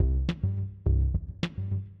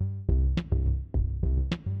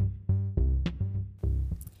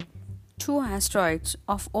Two asteroids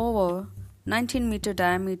of over 19-meter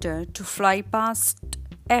diameter to fly past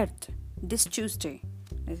Earth this Tuesday.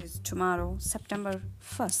 This is tomorrow, September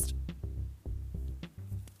 1st.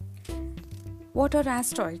 What are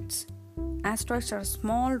asteroids? Asteroids are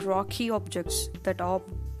small rocky objects that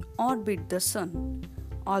orbit the Sun.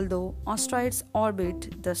 Although asteroids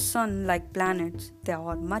orbit the Sun like planets, they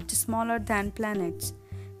are much smaller than planets.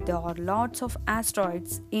 There are lots of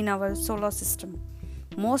asteroids in our solar system.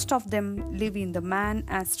 Most of them live in the main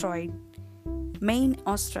asteroid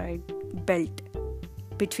belt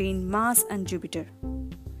between Mars and Jupiter.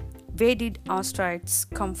 Where did asteroids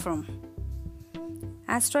come from?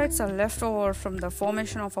 Asteroids are left over from the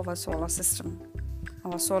formation of our solar system.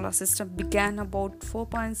 Our solar system began about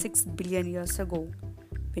 4.6 billion years ago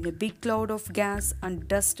when a big cloud of gas and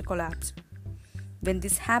dust collapsed. When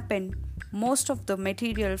this happened, most of the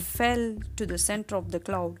material fell to the center of the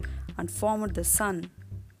cloud and formed the Sun.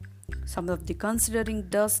 Some of the considering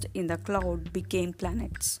dust in the cloud became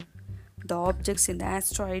planets. The objects in the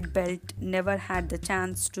asteroid belt never had the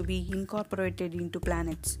chance to be incorporated into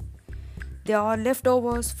planets. They are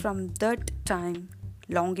leftovers from that time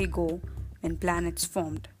long ago when planets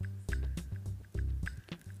formed.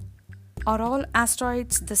 Are all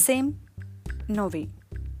asteroids the same? No way.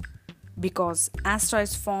 Because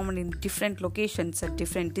asteroids formed in different locations at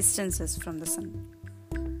different distances from the Sun.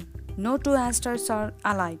 No two asteroids are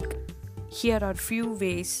alike. Here are few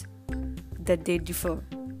ways that they differ.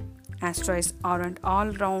 Asteroids aren't all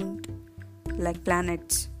round like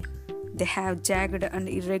planets. They have jagged and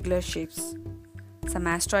irregular shapes. Some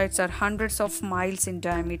asteroids are hundreds of miles in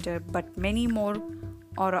diameter, but many more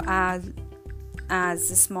are as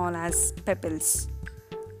small as pebbles.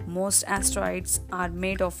 Most asteroids are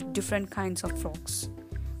made of different kinds of rocks,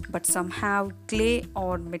 but some have clay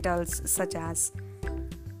or metals such as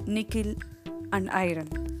nickel and iron.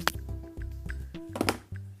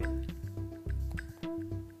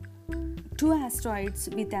 Two asteroids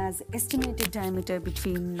with an estimated diameter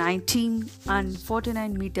between 19 and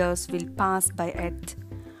 49 meters will pass by Earth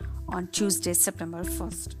on Tuesday, September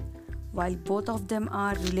 1st. While both of them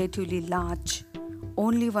are relatively large,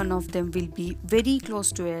 only one of them will be very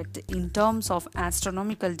close to Earth in terms of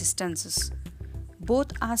astronomical distances.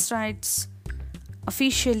 Both asteroids,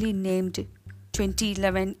 officially named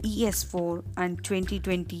 2011 ES4 and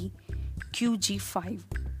 2020 QG5,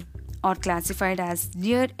 are classified as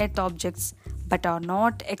near-Earth objects but are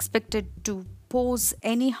not expected to pose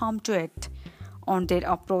any harm to Earth on their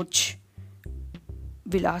approach.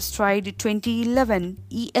 Will asteroid 2011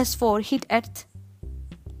 ES4 hit Earth?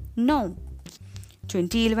 No.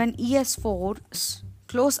 2011 ES4's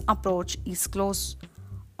close approach is close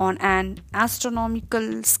on an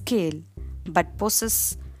astronomical scale but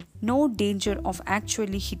poses no danger of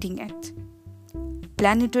actually hitting Earth.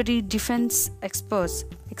 Planetary defense experts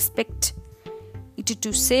expect it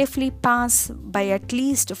to safely pass by at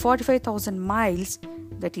least 45,000 miles,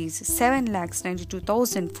 that is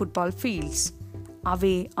 792,000 football fields,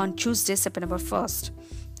 away on Tuesday, September 1st,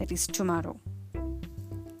 that is tomorrow.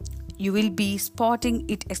 You will be spotting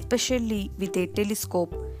it, especially with a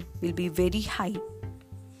telescope, will be very high.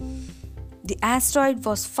 The asteroid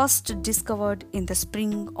was first discovered in the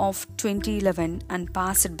spring of 2011 and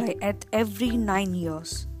passed by Earth every 9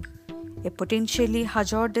 years. A potentially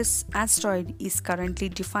hazardous asteroid is currently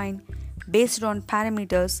defined based on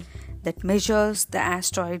parameters that measures the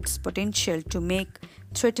asteroid's potential to make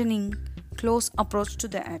threatening close approach to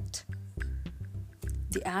the Earth.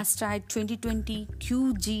 The asteroid 2020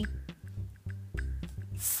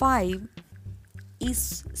 QG5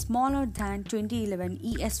 is smaller than 2011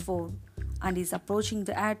 ES4 and is approaching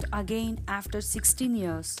the Earth again after 16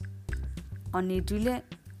 years. On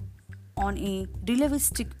a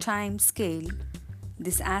relativistic time scale,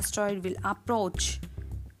 this asteroid will approach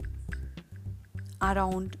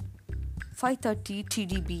around 5:30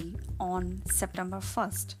 TDB on September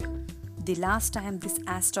 1st. The last time this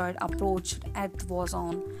asteroid approached Earth was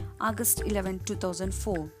on August 11,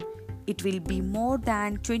 2004. It will be more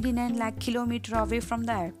than 29 lakh kilometers away from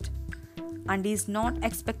the Earth and is not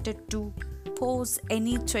expected to pose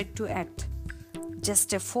any threat to Earth.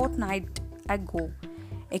 Just a fortnight ago,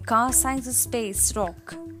 a car-sized space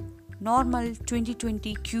rock, normal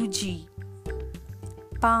 2020 QG,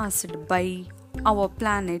 passed by our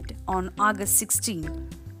planet on August 16.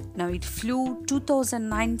 Now it flew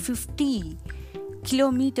 2,950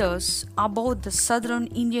 kilometers above the southern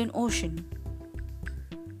Indian Ocean.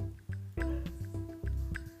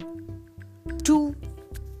 Two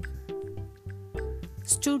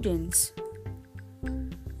students,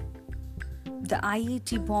 the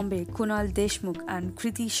IIT Bombay Kunal Deshmukh and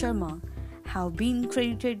Kriti Sharma, have been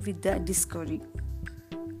credited with the discovery.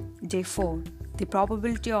 Therefore, the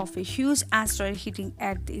probability of a huge asteroid hitting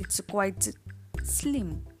Earth is quite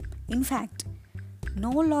slim. In fact, no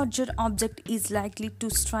larger object is likely to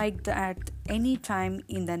strike the Earth any time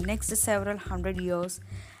in the next several hundred years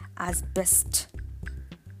as best.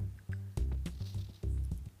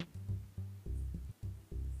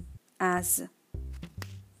 As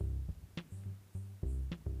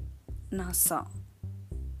NASA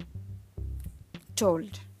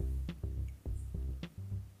told.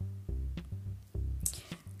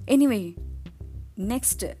 Anyway,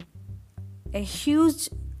 next, a huge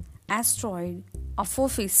asteroid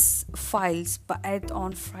Apophis files by Earth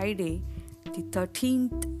on Friday, the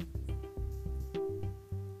 13th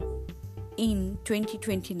in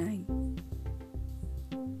 2029.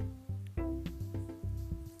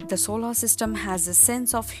 The solar system has a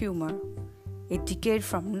sense of humor. A decade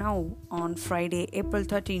from now, on Friday, April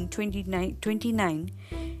 13, 2029,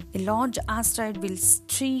 a large asteroid will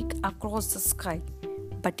streak across the sky,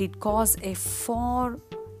 but it causes a for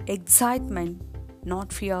excitement,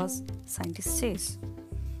 not fears, scientists says.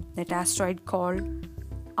 That asteroid called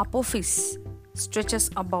Apophis stretches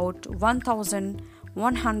about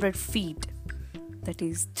 1,100 feet, that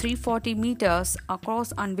is 340 meters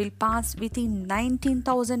across, and will pass within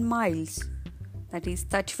 19,000 miles, that is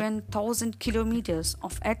 31,000 kilometers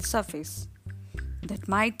of Earth's surface. That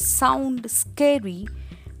might sound scary,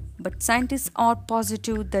 but scientists are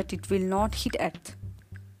positive that it will not hit Earth.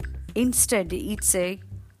 Instead, it's a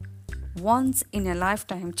once in a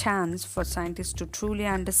lifetime chance for scientists to truly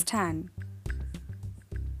understand.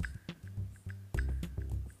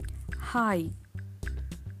 Hi,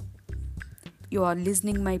 you are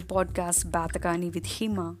listening my podcast Batakani with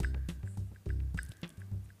Hima.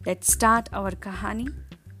 Let's start our kahani.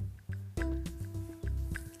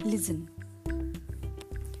 Listen.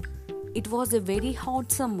 It was a very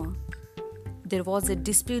hot summer. There was a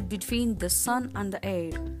dispute between the sun and the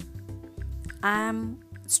air. I am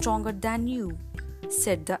stronger than you,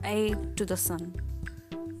 said the air to the sun.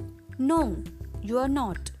 No, you are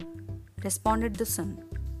not, responded the sun.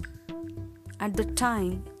 At the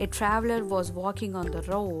time, a traveler was walking on the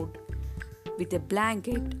road with a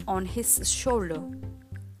blanket on his shoulder.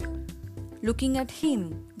 Looking at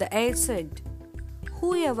him, the air said,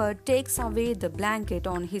 "Whoever takes away the blanket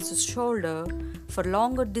on his shoulder for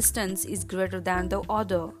longer distance is greater than the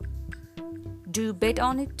other. Do you bet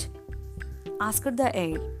on it?" asked the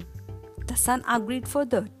air. The sun agreed for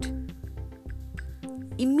that.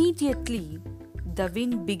 Immediately, the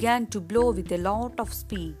wind began to blow with a lot of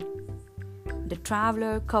speed. The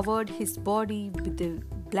traveler covered his body with the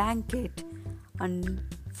blanket and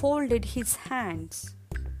folded his hands.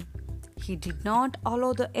 He did not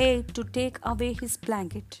allow the air to take away his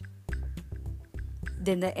blanket.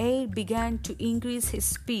 Then the air began to increase his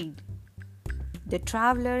speed. The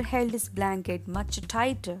traveler held his blanket much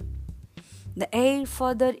tighter. The air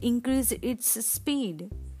further increased its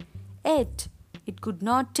speed. Yet, it could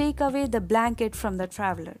not take away the blanket from the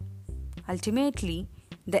traveler. Ultimately,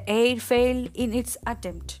 the air failed in its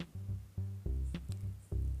attempt.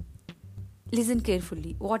 Listen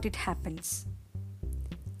carefully what it happens.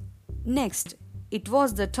 Next, it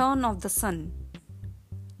was the turn of the sun.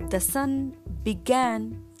 The sun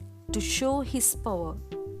began to show his power.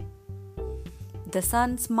 The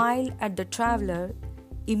sun smiled at the traveler.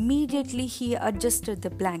 Immediately he adjusted the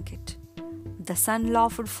blanket. The sun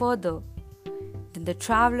laughed further. Then the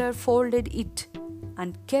traveler folded it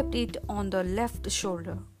and kept it on the left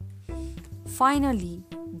shoulder. Finally,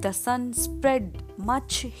 the sun spread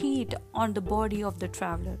much heat on the body of the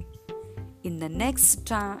traveler. In the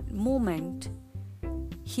next moment,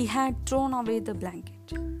 he had thrown away the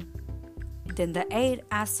blanket. Then the air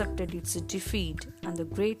accepted its defeat and the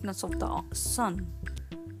greatness of the sun.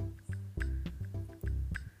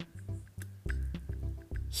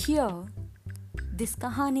 Here, this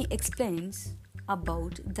kahani explains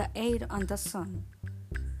about the air and the sun.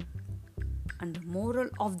 And the moral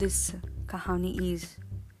of this kahani is,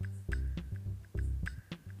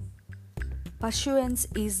 pursuance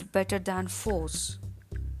is better than force.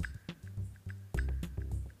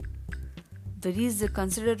 There is a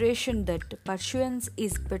consideration that pursuance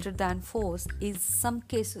is better than force in some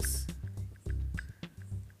cases.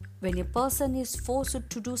 When a person is forced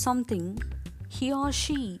to do something, he or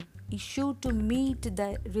she is sure to meet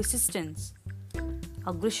the resistance.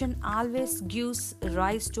 Aggression always gives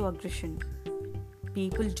rise to aggression.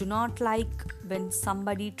 People do not like when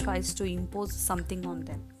somebody tries to impose something on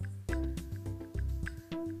them.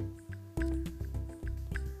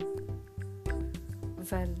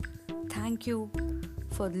 Well, thank you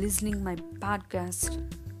for listening my podcast.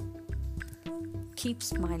 keep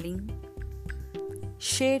smiling,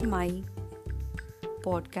 share my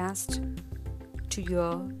podcast to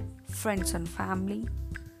your friends and family.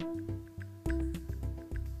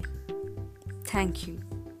 Thank you.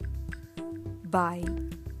 Bye.